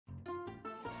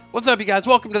What's up, you guys?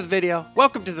 Welcome to the video.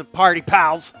 Welcome to the party,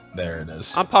 pals. There it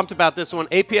is. I'm pumped about this one.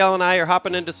 APL and I are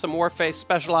hopping into some Warface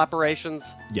special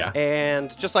operations. Yeah.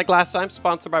 And just like last time,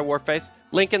 sponsored by Warface.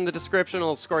 Link in the description.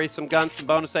 It'll score you some guns, some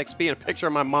bonus XP, and a picture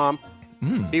of my mom.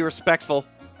 Be respectful.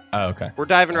 Oh, okay. We're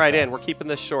diving right in. We're keeping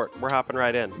this short. We're hopping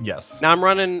right in. Yes. Now I'm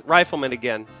running Rifleman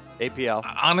again. APL.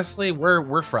 Honestly, we're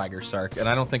fraggers, Sark, and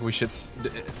I don't think we should,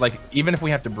 like, even if we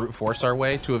have to brute force our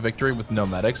way to a victory with no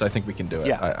medics, I think we can do it.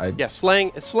 Yeah, yeah.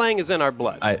 Slaying is in our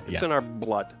blood. It's yeah. in our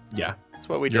blood. Yeah, that's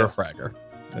what we do. You're a fragger.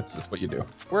 That's what you do.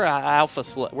 We're alpha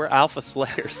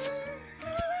slayers.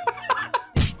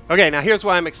 Okay, now here's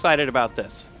why I'm excited about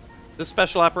this. This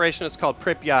special operation is called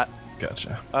Pripyat.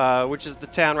 Gotcha. Which is the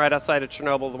town right outside of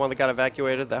Chernobyl, the one that got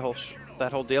evacuated. That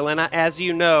whole deal. And as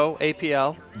you know,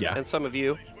 APL. Yeah. And some of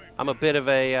you. I'm a bit of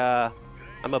a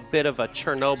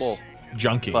Chernobyl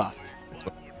junkie buff. That's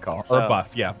what we call it. Or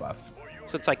buff, yeah, buff.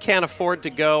 Since I can't afford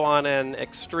to go on an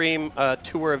extreme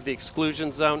tour of the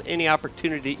exclusion zone, any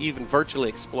opportunity to even virtually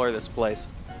explore this place,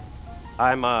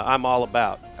 I'm all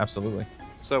about. Absolutely.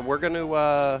 So we're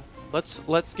gonna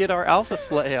let's get our alpha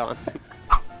sleigh on.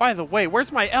 By the way,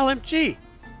 where's my LMG?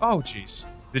 Oh jeez.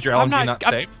 Did your LMG not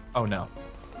save? Oh no.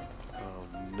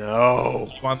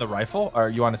 No. You on the rifle or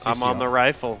you on a CCO? I'm on the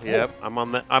rifle. Yep. I'm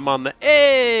on the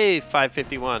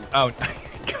A551. Oh,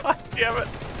 god damn it.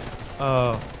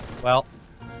 Oh, well.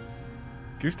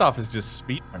 Gustav is just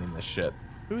speed running this shit.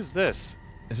 Who is this?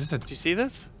 Is this a? Did you see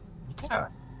this? Yeah.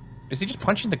 Is he just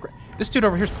punching the ground? This dude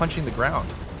over here is punching the ground.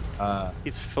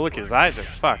 Look, his eyes are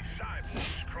fucked.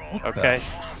 Okay.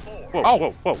 Whoa, oh,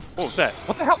 whoa. What was that?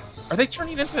 What the hell? Are they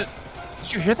turning into?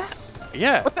 Did you hear that?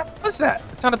 Yeah. What the hell was that?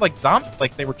 It sounded like zombie,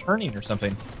 like they were turning or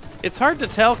something. It's hard to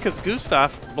tell because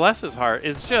Gustav, bless his heart,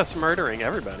 is just murdering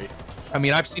everybody. I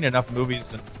mean, I've seen enough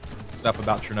movies and stuff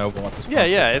about Chernobyl at this point.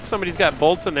 Yeah. If somebody's got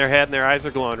bolts in their head and their eyes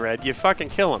are glowing red, you fucking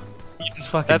kill them. You just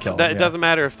fucking kill them. It doesn't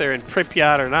matter if they're in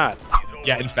Pripyat or not.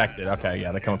 Yeah, infected. Okay,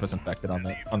 yeah, they come up as infected on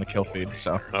the kill feed.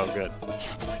 So. Oh, good.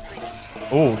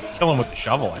 Oh, kill him with the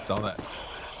shovel. I saw that.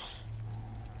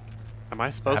 Am I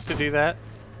supposed to do that?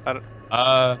 I don't.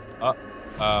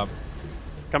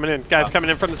 Coming in, guys. Coming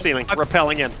in from the ceiling.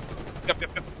 Rappelling in. Yep.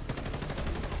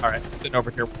 All right, sitting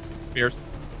over here. Fierce.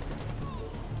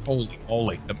 Holy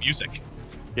moly, the music.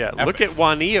 Yeah, epic. Look at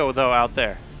Juanillo though out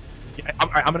there. Yeah,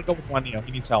 I'm gonna go with Juanillo.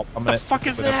 He needs help. The fuck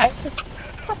is that?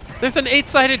 There's an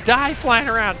 8-sided die flying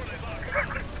around.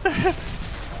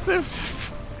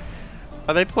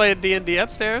 Are they playing D&D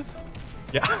upstairs?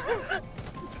 Yeah.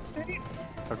 This is insane.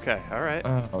 Okay, all right.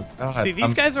 Oh god. See,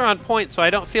 these guys are on point, so I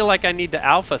don't feel like I need to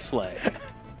alpha slay.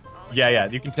 Yeah.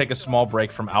 You can take a small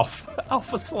break from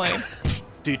alpha slaying.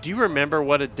 Dude, do you remember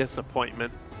what a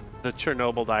disappointment the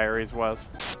Chernobyl Diaries was?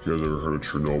 You guys ever heard of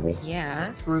Chernobyl? Yeah.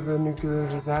 That's where the nuclear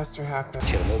disaster happened.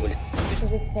 Chernobyl.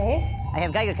 Is it safe? I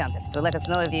have Geiger counters to let us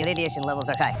know if the radiation levels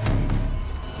are high.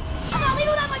 I'm not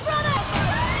leaving without my brother!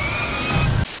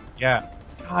 Yeah.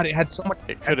 God, it had so much.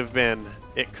 It could have been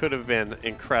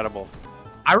incredible.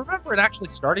 I remember it actually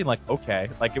starting like okay,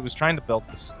 like it was trying to build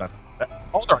this.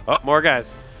 Hold on. Oh, more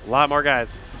guys. A lot more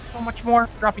guys. So much more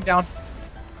dropping down.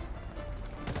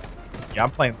 Yeah,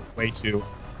 I'm playing this way too.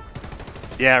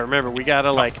 Yeah, remember we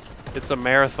gotta it's a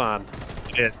marathon.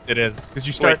 It is. Because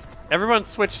you start. Wait, everyone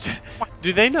switched.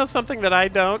 Do they know something that I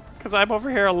don't? Because I'm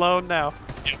over here alone now.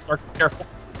 Yeah, Sark, careful.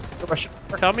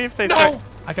 Tell me if they no! start.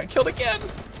 I got killed again.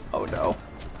 Oh no.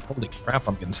 Holy crap!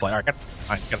 I'm getting slayed. I got.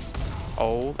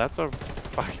 Oh, that's a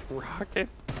fucking rocket.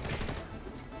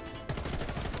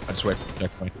 I just wait for the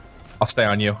checkpoint. I'll stay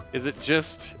on you. Is it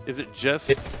just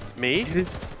me? It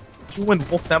is you and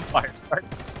Wolf's Empire, Sark.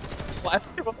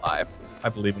 Last two alive. I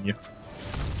believe in you.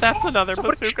 That's another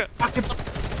bazooka.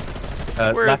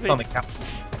 Where that's is he? on the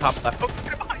top left.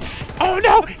 Oh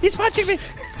no! He's punching me!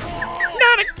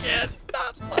 Not again!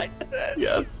 Not like this!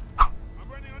 Yes.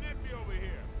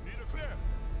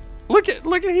 Look at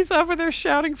he's over there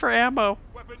shouting for ammo.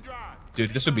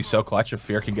 Dude, this would be so clutch if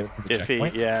Fear can get it from the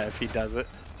checkpoint. If he does it.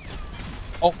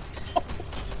 Oh.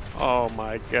 Oh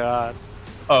my god.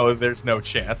 Oh, there's no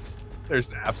chance.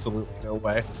 There's absolutely no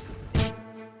way.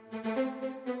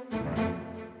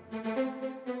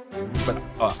 But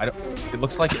I don't. It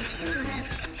looks like it.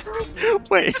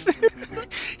 Wait.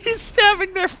 He's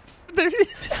stabbing their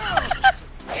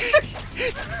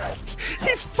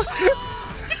he's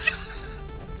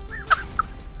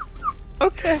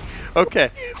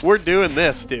Okay. We're doing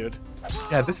this, dude.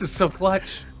 Yeah, this is so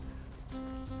clutch.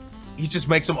 He just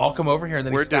makes them all come over here and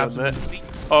then he stabs them.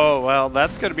 Oh, well,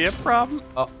 that's going to be a problem.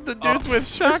 The dudes with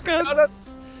shotguns.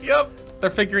 Yep,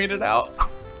 they're figuring it out.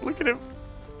 Look at him.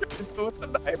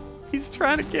 He's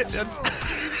trying to get in.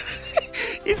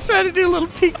 He's trying to do little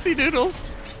peeksy doodles.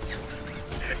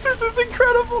 This is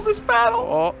incredible, this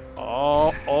battle.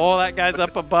 Oh, that guy's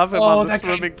up above him on the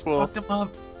swimming pool. Fucked him up.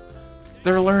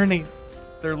 They're learning.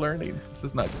 They're learning. This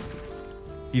is not...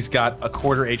 He's got a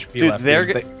quarter HP Dude, left. they're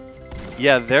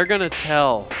gonna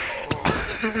tell.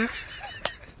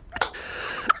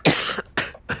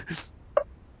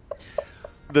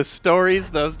 The stories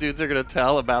those dudes are gonna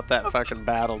tell about that fucking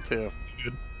battle too.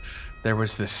 Dude, there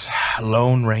was this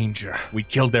Lone Ranger. We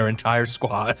killed their entire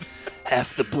squad.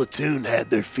 Half the platoon had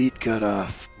their feet cut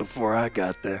off before I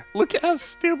got there. Look at how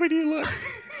stupid you look.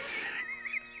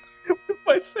 With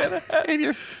my Santa hat. And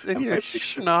your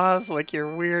schnoz, like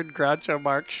your weird Groucho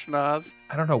Marx schnoz.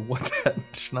 I don't know what that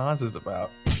schnoz is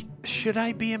about. Should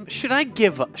I give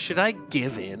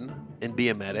in and be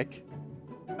a medic?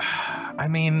 I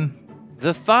mean,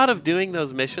 the thought of doing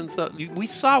those missions, though, we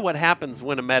saw what happens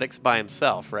when a medic's by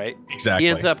himself, right? Exactly.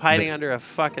 He ends up hiding under a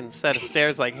fucking set of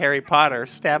stairs like Harry Potter,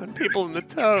 stabbing people in the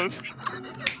toes.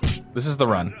 This is the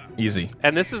run. Easy.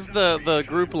 And this is the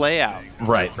group layout.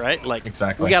 Right. Right? Like,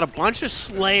 exactly. We got a bunch of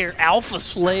alpha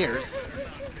slayers.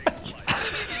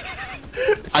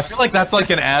 I feel like that's like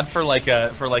an ad for like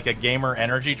a gamer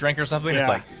energy drink or something. Yeah. It's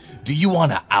like, do you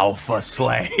want to alpha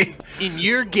slay? In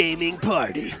your gaming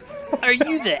party, are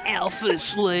you the alpha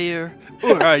slayer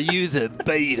or are you the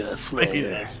beta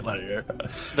slayer?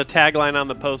 The tagline on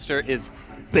the poster is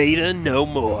 "Beta no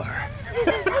more."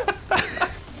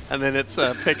 And then it's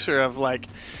a picture of like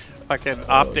fucking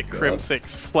Optic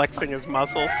Crimsix flexing his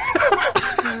muscles.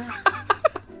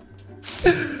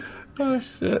 Oh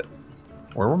shit.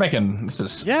 We're making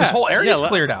this whole area's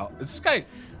cleared out. This guy,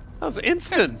 that was that's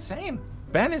instant. insane.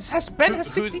 Ben has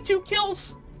 62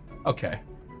 kills. Okay.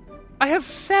 I have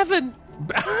 7.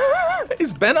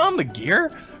 Is Ben on the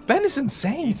gear? Ben is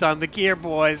insane. He's on the gear,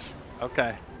 boys.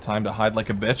 Okay. Time to hide like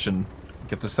a bitch and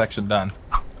get this section done.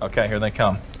 Okay, here they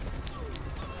come.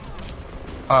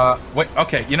 Wait,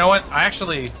 okay, you know what? I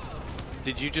actually...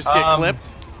 Did you just get clipped?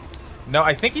 No,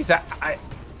 I think he's at...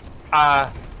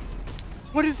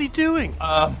 What is he doing?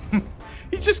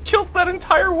 He just killed that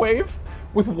entire wave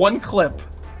with one clip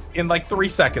in like 3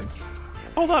 seconds.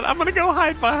 Hold on, I'm gonna go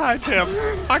hide behind him.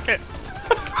 Fuck it.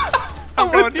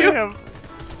 I'm going with to you. him.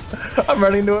 I'm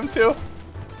running to him too.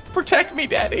 Protect me,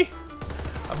 Daddy.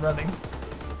 I'm running.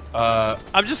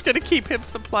 I'm just gonna keep him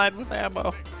supplied with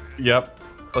ammo. Yep.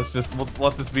 We'll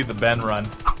let this be the Ben run.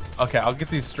 Okay, I'll get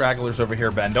these stragglers over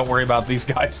here, Ben. Don't worry about these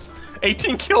guys.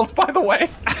 18 kills, by the way.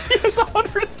 He has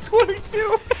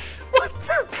 122. What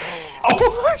the?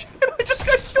 Oh my God, I just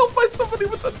got killed by somebody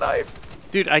with a knife.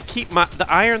 Dude, I keep the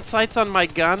iron sights on my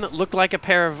gun look like a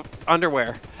pair of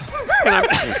underwear. And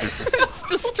it's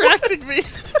distracting me.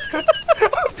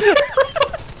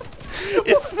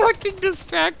 It's fucking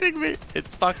distracting me.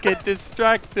 It's fucking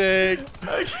distracting.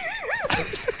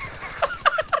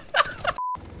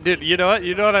 Dude, you know what?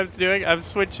 You know what I'm doing? I'm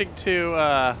switching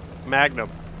to Magnum.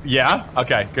 Yeah?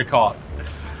 Okay, good call.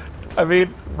 I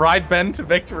mean, ride Ben to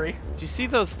victory. Do you see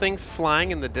those things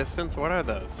flying in the distance? What are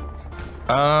those?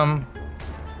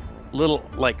 Little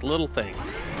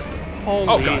things. Holy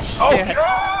Oh gosh. shit. Oh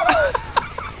God.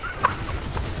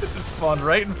 It just spawned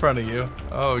right in front of you.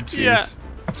 Oh jeez. Yeah.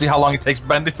 Let's see how long it takes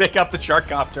Ben to take out the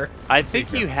Sharkcopter. I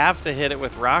think you have to hit it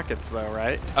with rockets though,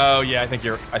 right? Oh yeah, I think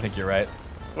you're right.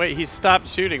 Wait, he stopped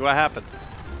shooting. What happened?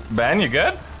 Ben, you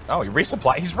good? Oh, you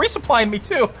resupply. He's resupplying me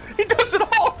too. He does it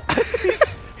all.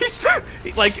 he's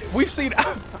like we've seen.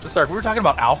 Sark, we were talking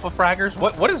about alpha fraggers.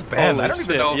 What is Ben? Holy I don't shit.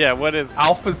 even know. Yeah, what is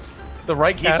Alpha's the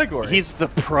right category. He's the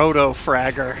proto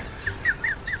fragger.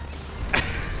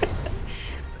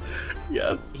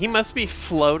 Yes. He must be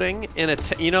floating in a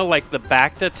like the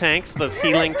Bacta tanks, those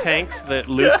healing tanks that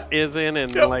Luke is in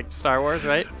like Star Wars,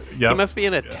 right? Yep. He must be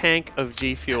in a tank of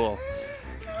G Fuel,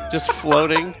 just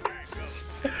floating.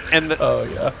 And Oh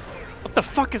yeah. what the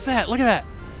fuck is that? Look at that.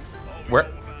 Where?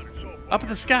 Up in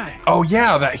the sky. Oh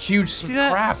yeah, that huge See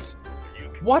that? craft.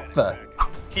 What the?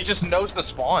 He just knows the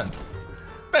spawn.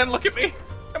 Ben, look at me.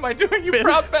 Am I doing you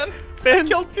proud, Ben? Ben, I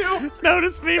killed 2.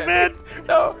 Notice me, man.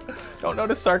 No, don't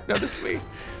notice Sark. Notice me.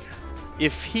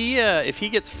 If he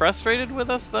gets frustrated with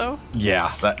us, though,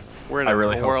 Yeah, that. we're in I a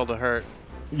really hope. world of hurt.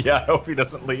 Yeah, I hope he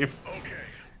doesn't leave.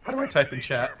 How do I type in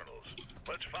chat?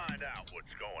 Let's find out what's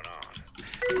going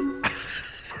on.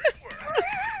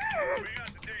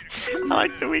 I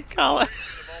like that we call it.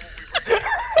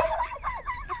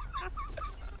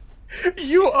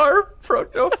 You are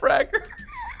proto fragger.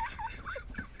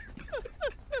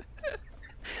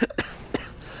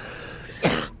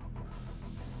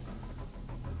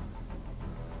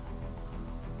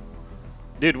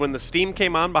 Dude, when the steam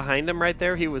came on behind him right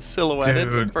there, he was silhouetted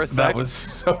Dude, for a sec. that was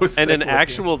so sick. And an looking.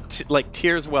 actual, like,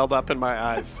 tears welled up in my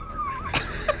eyes.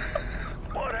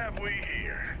 What have we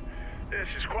here? This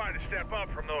is quite a step up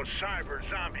from those cyber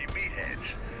zombie meatheads.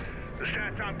 The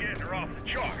stats I'm getting are off the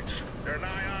charts. They're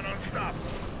nigh on unstoppable.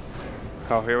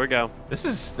 Oh, here we go. This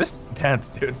is intense,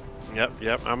 dude.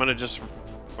 Yep.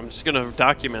 I'm just gonna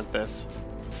document this.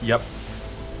 Yep.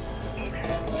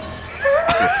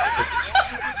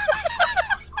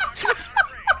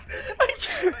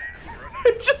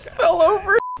 I just fell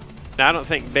over. Now, I don't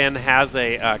think Ben has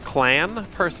a clan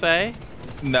per se.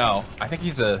 No, I think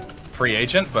he's a free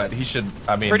agent, but he should.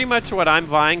 I mean, Pretty much what I'm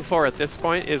vying for at this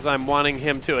point is I'm wanting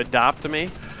him to adopt me.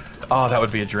 oh, that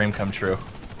would be a dream come true.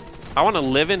 I want to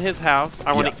live in his house.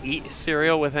 I want Yeah. to eat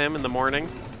cereal with him in the morning.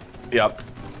 Yep.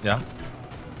 Yeah.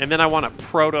 And then I want to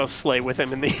proto-slay with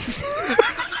him in the evening.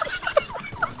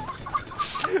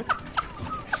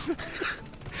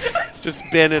 Just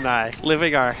Ben and I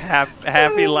living our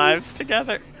happy lives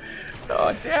together.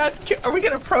 Oh, Dad, are we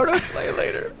gonna proto slay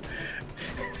later?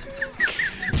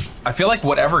 I feel like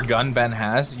whatever gun Ben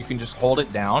has, you can just hold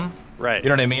it down. Right. You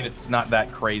know what I mean? It's not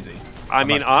that crazy. I I'm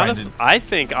mean, not trying to- I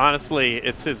think honestly,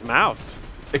 it's his mouse.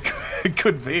 It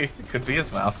could be. It could be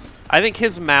his mouse. I think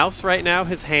his mouse right now,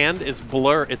 his hand is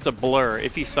blur. It's a blur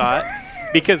if you saw it.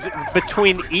 Because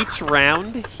between each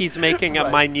round, he's making a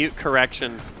minute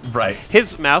correction. Right.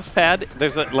 His mouse pad,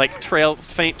 there's like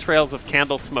faint trails of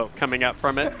candle smoke coming up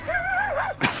from it.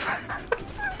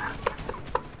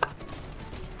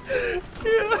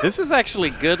 Yeah. This is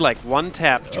actually good, like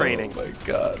one-tap training. Oh my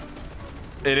god.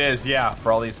 It is, yeah,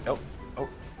 for all these. Oh.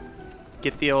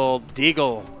 Get the old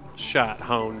deagle shot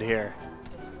honed here.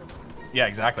 Yeah,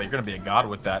 exactly. You're gonna be a god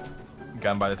with that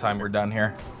gun by the time we're done here.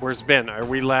 Where's Ben? Are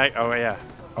we lag? Oh yeah.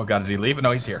 Oh god, did he leave?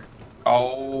 No, he's here.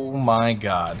 Oh my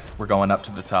god. We're going up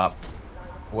to the top.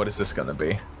 What is this gonna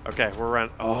be? Okay, we're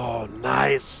running. Oh,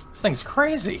 nice. This thing's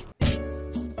crazy.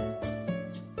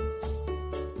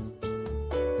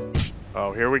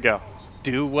 Oh, here we go.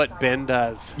 Do what Ben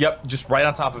does. Yep, just right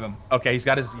on top of him. Okay, he's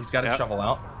got his Yep. shovel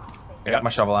out. I Yep. got my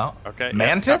shovel out. Okay.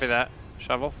 Mantis? Yep, copy that.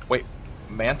 Shovel. Wait,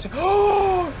 mantis?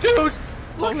 Oh, dude!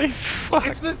 Look, Holy fuck.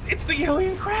 it's the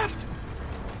alien craft.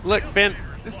 Look, Ben.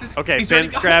 This is Okay, he's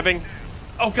Ben's already- grabbing.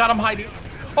 Oh god, I'm hiding.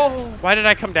 Oh, Why did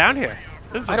I come down here?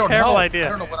 This is I a don't terrible know. idea. I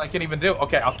don't know what I can even do.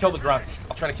 Okay, I'll kill the grunts.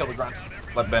 I'll try to kill the grunts.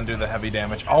 Let Ben do the heavy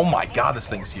damage. Oh my god, this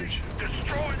thing's huge.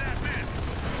 Destroy that man.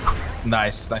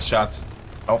 Nice shots.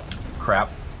 Oh, crap.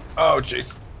 Oh,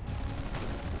 jeez.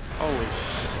 Holy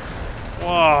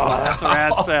Whoa, that's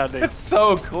rad sounding. It's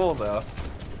so cool, though.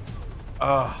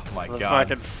 Oh my The god.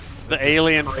 fucking This the is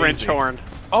alien crazy. French horn.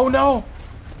 Oh no!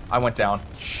 I went down.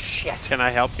 Shit. Can I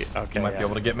help you? Okay. You might yeah. be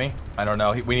able to get me. I don't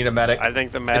know. We need a medic. I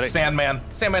think the medic. It's Sandman.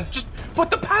 Sandman, just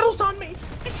put the paddles on me.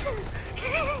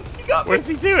 He got me. What is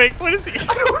he doing? What is he?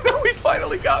 I don't know. He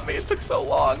finally got me. It took so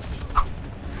long.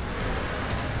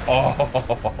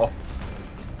 Oh,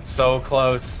 so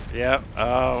close. Yep.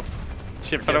 Oh,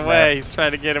 chip it getting away. there. He's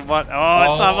trying to get him. What?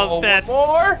 Oh, it's almost dead.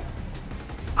 More.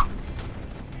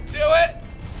 Do it.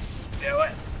 Do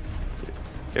it.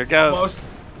 Here it goes. Almost.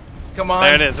 Come on.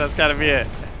 There it is. That's gotta be it.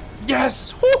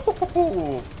 Yes.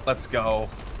 Woo-hoo-hoo-hoo. Let's go.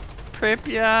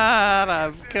 Pripyat,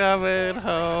 I'm coming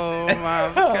home.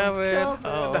 I'm coming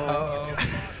home.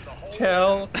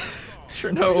 Tell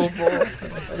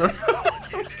Chernobyl. I don't know.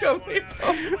 I'm coming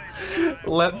home.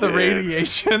 Let the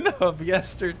radiation of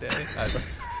yesterday.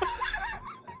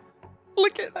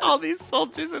 Look at all these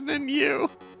soldiers and then you.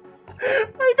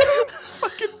 I got a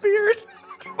fucking beard.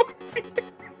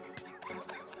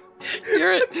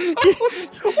 You're what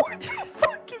the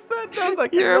fuck is that? I was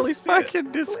like, you're really a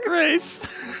fucking disgrace.